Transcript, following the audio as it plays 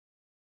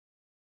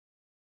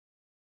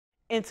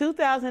In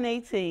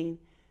 2018,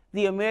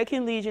 the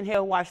American Legion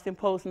Harold Washington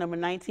Post number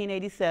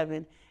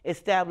 1987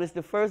 established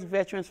the first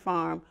veterans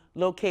farm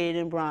located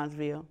in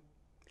Bronzeville.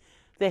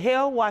 The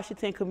Harold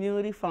Washington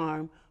Community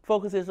Farm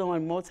focuses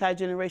on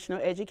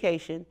multi-generational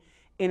education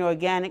in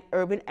organic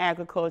urban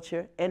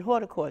agriculture and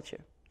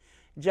horticulture,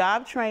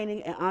 job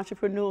training and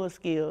entrepreneurial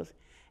skills,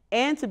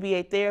 and to be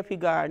a therapy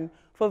garden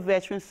for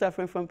veterans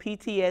suffering from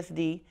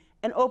PTSD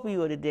and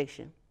opioid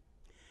addiction.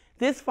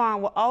 This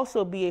farm will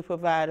also be a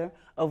provider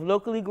of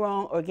locally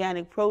grown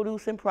organic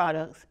produce and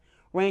products,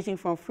 ranging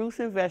from fruits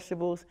and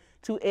vegetables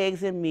to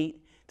eggs and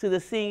meat, to the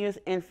seniors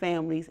and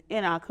families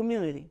in our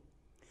community.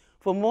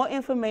 For more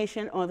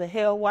information on the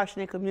Harold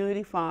Washington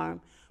Community Farm,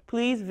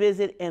 please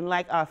visit and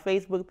like our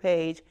Facebook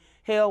page,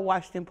 Harold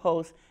Washington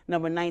Post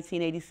number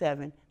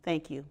 1987.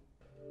 Thank you.